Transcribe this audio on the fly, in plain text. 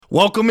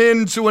Welcome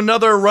in to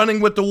another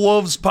Running with the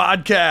Wolves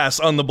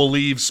podcast on the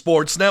Believe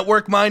Sports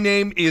Network. My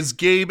name is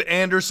Gabe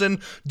Anderson,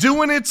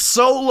 doing it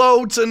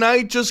solo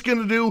tonight. Just going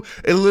to do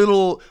a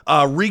little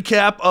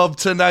recap of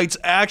tonight's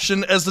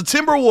action as the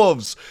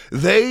Timberwolves,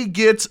 they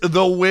get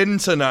the win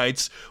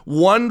tonight,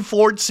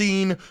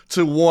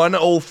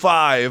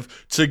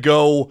 114-105 to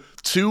go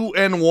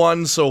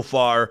 2-1 so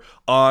far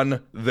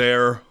on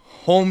their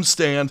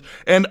homestand.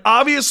 And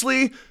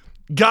obviously,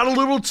 got a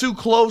little too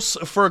close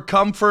for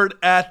comfort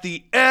at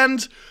the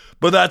end,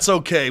 but that's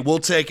okay. We'll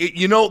take it.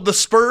 You know, the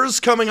Spurs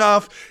coming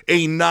off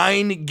a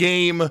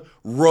 9-game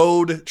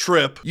road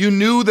trip, you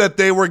knew that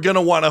they were going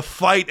to want to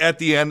fight at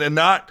the end and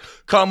not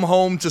come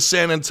home to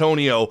San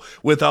Antonio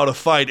without a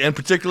fight, and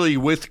particularly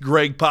with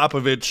Greg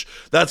Popovich.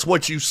 That's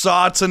what you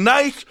saw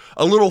tonight,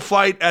 a little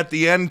fight at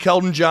the end.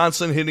 Keldon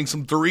Johnson hitting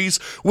some threes,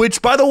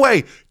 which, by the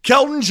way,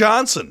 Keldon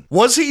Johnson,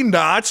 was he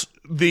not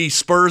the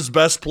Spurs'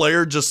 best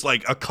player just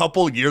like a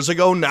couple years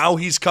ago? Now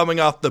he's coming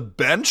off the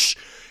bench.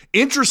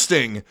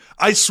 Interesting.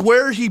 I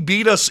swear he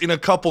beat us in a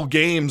couple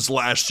games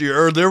last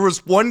year, or there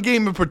was one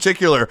game in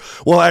particular.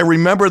 Well, I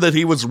remember that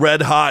he was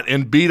red hot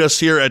and beat us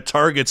here at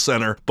Target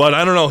Center, but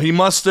I don't know. He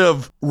must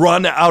have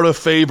run out of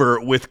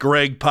favor with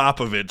Greg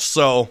Popovich,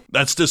 so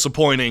that's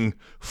disappointing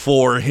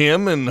for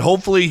him, and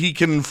hopefully he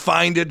can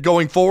find it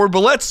going forward.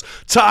 But let's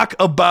talk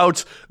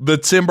about the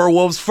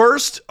Timberwolves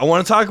first. I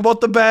want to talk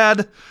about the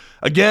bad.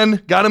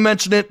 Again, got to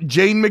mention it,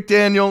 Jaden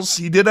McDaniels,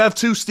 he did have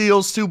 2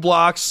 steals, 2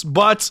 blocks,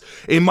 but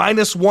a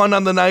 -1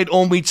 on the night,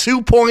 only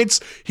 2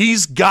 points.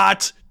 He's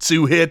got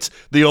to hit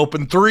the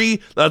open 3.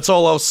 That's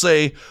all I'll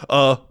say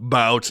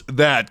about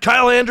that.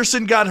 Kyle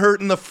Anderson got hurt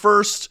in the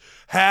first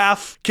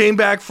half, came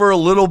back for a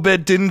little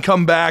bit, didn't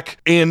come back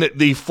in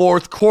the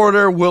fourth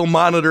quarter. We'll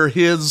monitor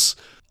his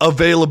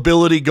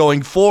availability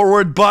going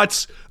forward,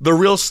 but the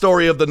real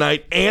story of the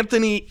night,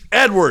 Anthony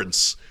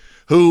Edwards,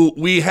 who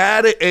we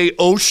had a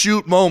oh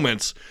shoot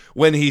moment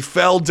when he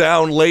fell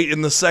down late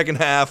in the second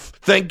half.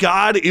 Thank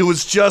God it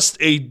was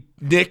just a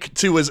nick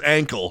to his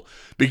ankle,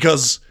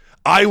 because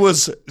I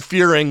was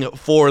fearing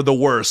for the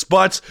worst.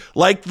 But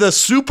like the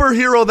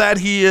superhero that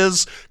he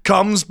is,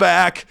 comes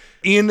back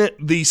in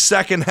the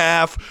second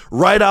half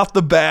right off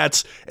the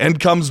bat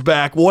and comes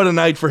back. What a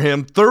night for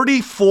him.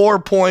 34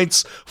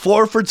 points,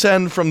 4 for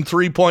 10 from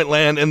three-point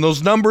land, and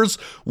those numbers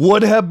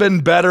would have been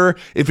better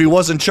if he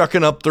wasn't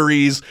chucking up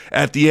threes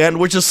at the end,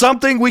 which is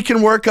something we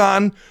can work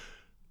on,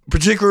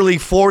 particularly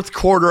fourth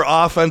quarter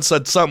offense.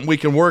 That's something we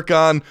can work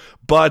on,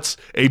 but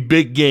a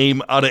big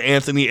game out of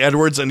Anthony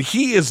Edwards, and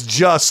he is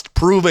just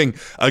proving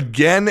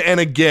again and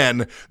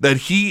again that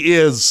he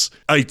is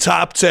a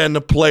top 10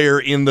 player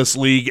in this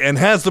league and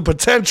has the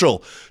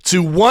potential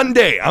to one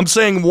day, I'm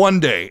saying one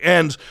day,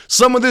 and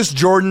some of this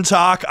Jordan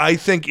talk I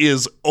think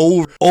is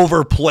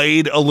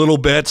overplayed a little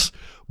bit,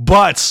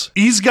 but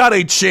he's got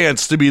a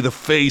chance to be the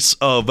face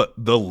of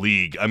the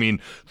league. I mean,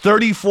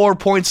 34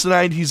 points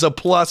tonight. He's a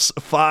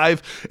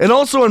 +5. And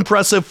also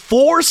impressive,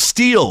 4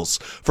 steals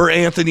for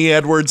Anthony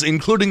Edwards,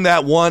 including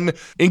that one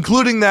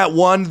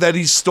that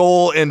he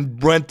stole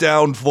and went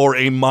down for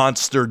a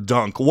monster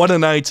dunk. What a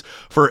night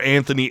for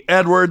Anthony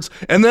Edwards.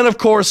 And then, of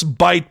course,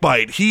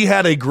 Bite. He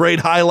had a great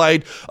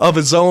highlight of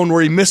his own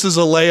where he misses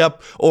a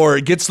layup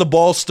or gets the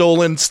ball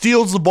stolen,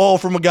 steals the ball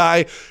from a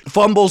guy,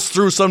 fumbles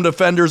through some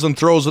defenders and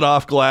throws it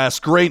off glass.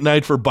 Great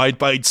night for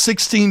Bite.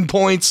 16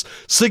 points,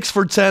 6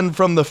 for 10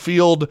 from the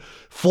field,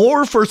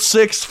 4 for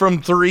 6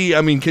 from 3.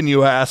 I mean, can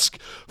you ask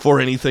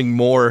for anything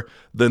more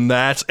than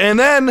that? And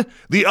then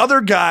the other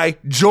guy,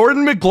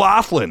 Jordan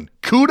McLaughlin,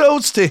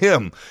 kudos to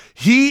him.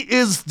 He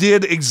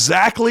did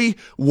exactly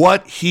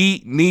what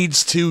he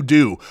needs to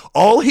do.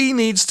 All he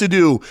needs to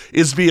do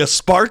is be a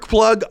spark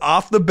plug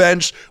off the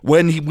bench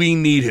when we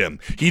need him.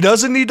 He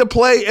doesn't need to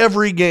play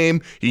every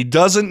game. He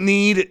doesn't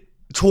need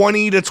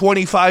 20 to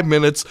 25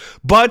 minutes,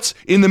 but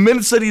in the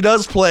minutes that he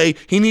does play,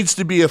 he needs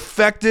to be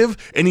effective,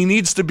 and he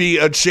needs to be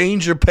a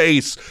change of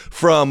pace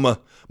from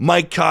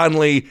Mike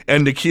Conley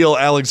and Nickeil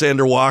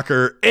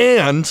Alexander-Walker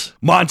and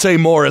Monte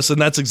Morris, and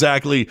that's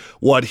exactly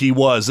what he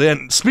was.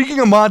 And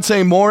speaking of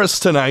Monte Morris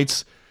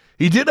tonight,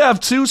 he did have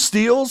 2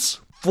 steals,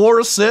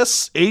 4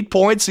 assists, 8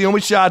 points. He only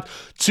shot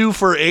 2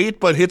 for 8,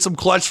 but hit some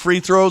clutch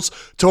free throws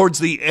towards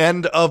the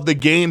end of the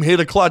game. Hit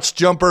a clutch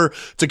jumper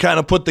to kind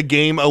of put the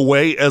game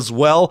away as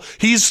well.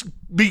 He's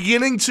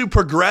beginning to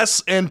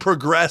progress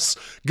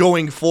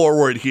going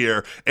forward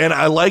here. And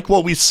I like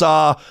what we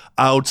saw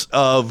out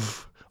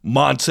of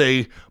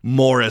Monte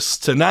Morris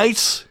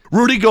tonight.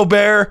 Rudy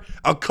Gobert,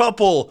 a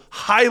couple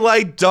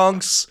highlight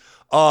dunks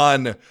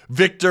on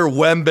Victor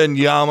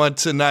Wembanyama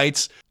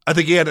tonight. I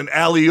think he had an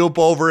alley-oop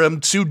over him,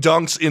 2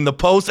 dunks in the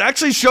post.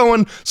 Actually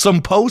showing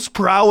some post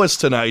prowess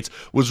tonight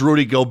was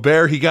Rudy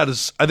Gobert. He got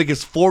his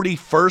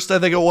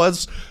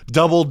 41st,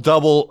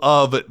 double-double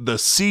of the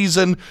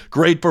season.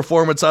 Great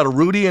performance out of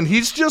Rudy, and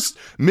he's just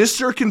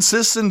Mr.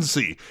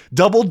 Consistency.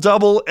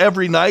 Double-double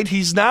every night.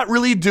 He's not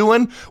really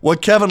doing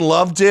what Kevin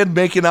Love did,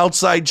 making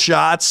outside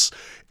shots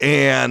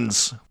and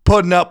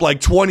putting up like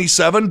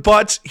 27,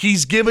 but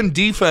he's given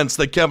defense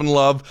that Kevin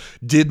Love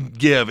didn't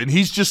give, and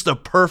he's just a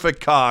perfect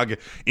cog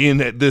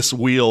in this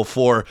wheel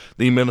for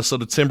the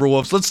Minnesota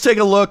Timberwolves. Let's take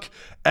a look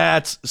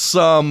at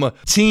some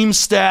team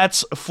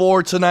stats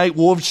for tonight.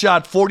 Wolves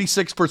shot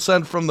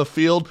 46% from the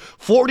field,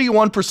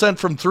 41%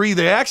 from three.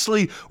 They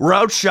actually were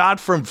outshot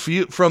from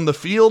the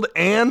field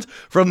and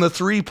from the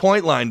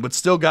three-point line, but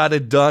still got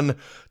it done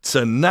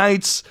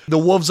tonight. The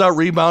Wolves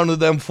out-rebounded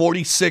them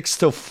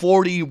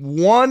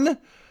 46-41,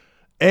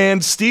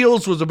 and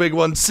steals was a big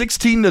one,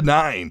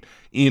 16-9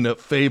 in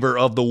favor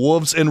of the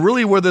Wolves. And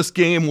really where this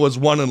game was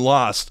won and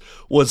lost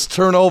was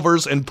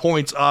turnovers and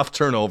points off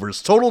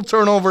turnovers. Total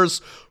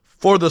turnovers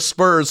for the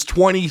Spurs,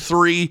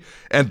 23,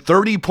 and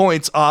 30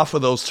 points off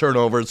of those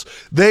turnovers.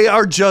 They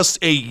are just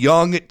a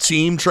young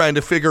team trying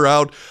to figure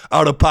out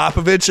of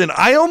Popovich, and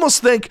I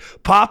almost think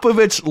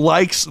Popovich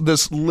likes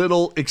this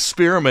little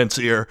experiment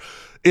here.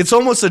 It's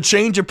almost a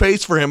change of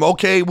pace for him.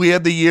 Okay, we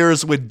had the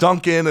years with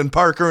Duncan and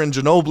Parker and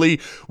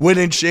Ginobili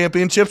winning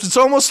championships. It's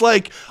almost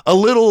like a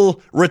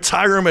little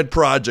retirement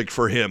project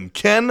for him.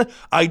 Can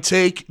I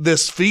take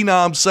this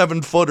phenom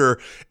 7-footer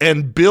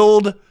and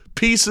build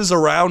pieces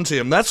around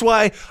him? That's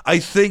why I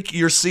think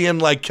you're seeing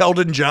like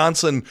Keldon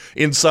Johnson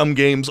in some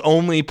games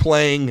only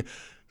playing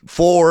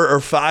 4 or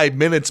 5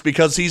 minutes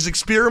because he's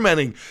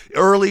experimenting.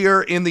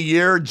 Earlier in the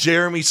year,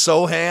 Jeremy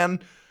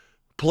Sohan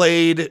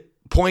played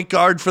point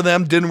guard for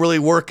them, didn't really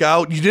work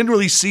out. You didn't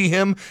really see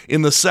him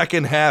in the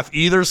second half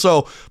either.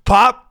 So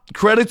Pop,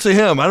 credit to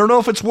him. I don't know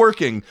if it's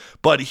working,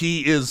 but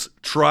he is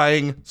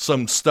trying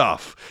some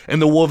stuff.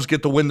 And the Wolves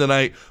get the win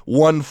tonight,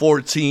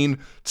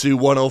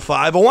 114-105.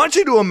 I want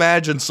you to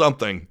imagine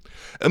something.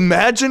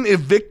 Imagine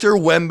if Victor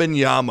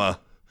Wembanyama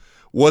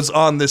was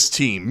on this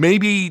team.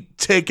 Maybe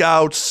take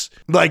out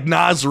like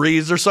Naz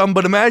Reid or something,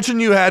 but imagine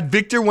you had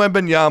Victor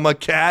Wembanyama,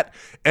 Cat,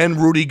 and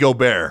Rudy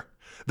Gobert.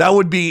 That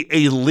would be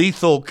a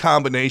lethal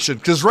combination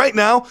because right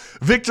now,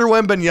 Victor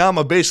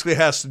Wembanyama basically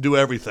has to do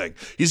everything.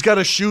 He's got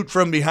to shoot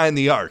from behind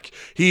the arc.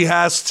 He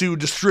has to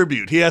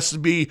distribute. He has to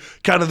be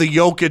kind of the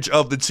Jokic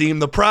of the team.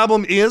 The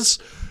problem is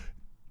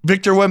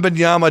Victor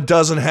Wembanyama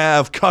doesn't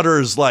have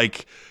cutters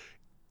like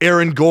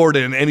Aaron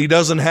Gordon, and he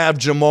doesn't have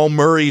Jamal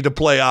Murray to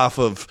play off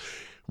of.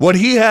 What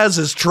he has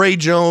is Trey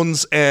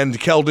Jones and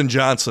Keldon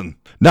Johnson.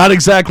 Not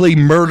exactly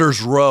murder's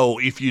row,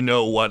 if you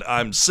know what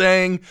I'm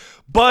saying,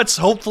 but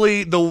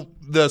hopefully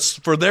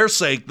for their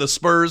sake, the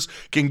Spurs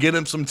can get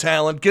him some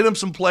talent, get him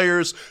some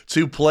players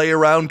to play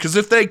around, because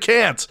if they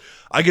can't,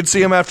 I could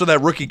see him after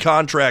that rookie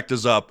contract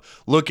is up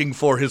looking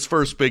for his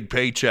first big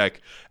paycheck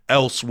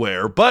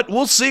elsewhere. But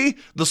we'll see.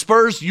 The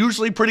Spurs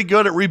usually pretty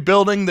good at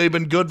rebuilding. They've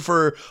been good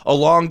for a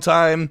long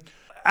time.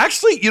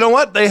 Actually, you know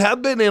what? They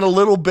have been in a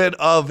little bit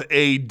of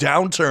a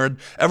downturn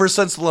ever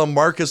since the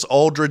LaMarcus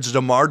Aldridge,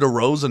 DeMar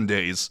DeRozan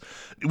days.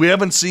 We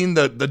haven't seen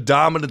the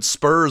dominant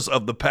Spurs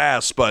of the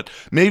past, but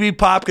maybe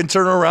Pop can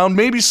turn around.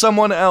 Maybe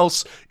someone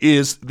else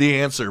is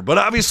the answer. But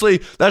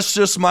obviously, that's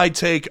just my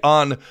take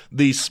on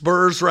the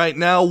Spurs right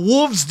now.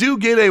 Wolves do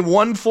get a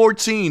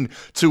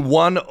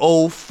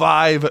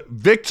 114-105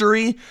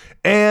 victory.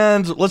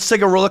 And let's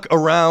take a look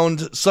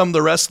around some of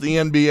the rest of the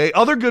NBA.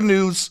 Other good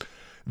news,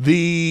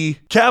 the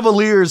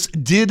Cavaliers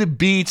did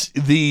beat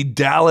the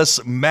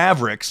Dallas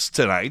Mavericks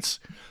tonight.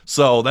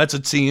 So that's a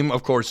team,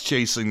 of course,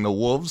 chasing the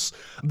Wolves.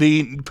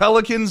 The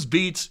Pelicans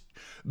beat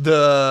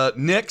the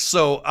Knicks,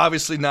 so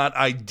obviously not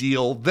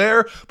ideal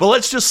there. But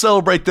let's just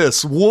celebrate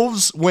this.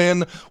 Wolves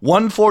win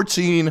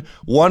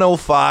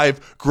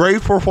 114-105.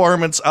 Great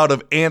performance out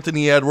of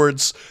Anthony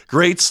Edwards.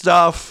 Great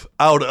stuff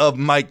out of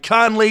Mike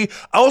Conley.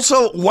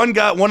 Also, one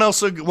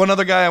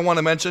other guy I want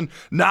to mention,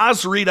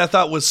 Naz Reid, I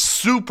thought was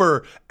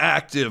super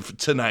active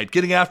tonight,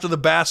 getting after the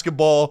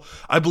basketball.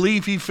 I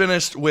believe he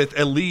finished with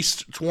at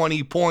least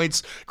 20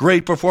 points.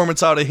 Great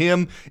performance out of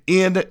him.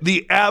 In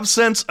the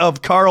absence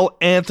of Karl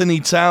Anthony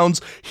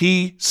Towns,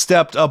 he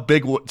stepped up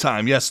big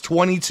time. Yes,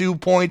 22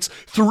 points,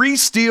 3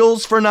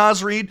 steals for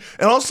Naz Reid.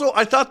 And also,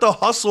 I thought the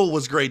hustle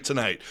was great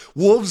tonight.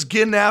 Wolves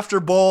getting after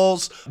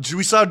balls.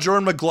 We saw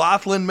Jordan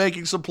McLaughlin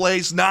making some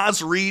plays.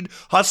 Naz Reid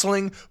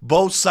hustling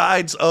both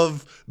sides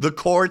of the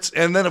courts.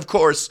 And then, of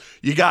course,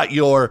 you got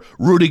your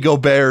Rudy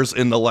Gobert's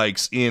and the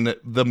likes in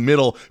the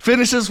middle.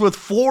 Finishes with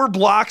 4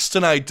 blocks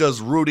tonight, does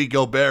Rudy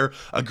Gobert.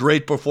 A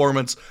great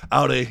performance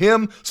out of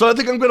him. So I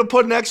think I'm going to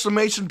put an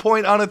exclamation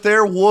point on it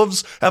there.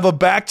 Wolves have a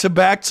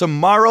back-to-back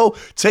tomorrow,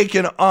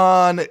 taking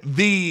on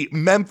the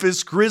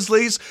Memphis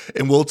Grizzlies,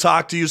 and we'll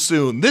talk to you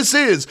soon. This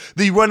is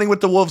the Running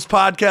with the Wolves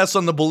podcast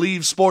on the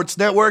Believe Sports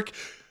Network.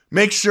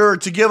 Make sure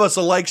to give us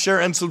a like,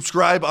 share, and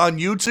subscribe on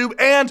YouTube.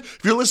 And if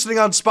you're listening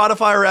on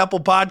Spotify or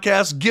Apple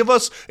Podcasts, give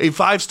us a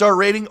 5-star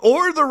rating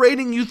or the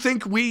rating you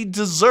think we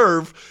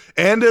deserve.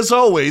 And as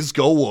always,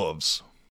 go Wolves.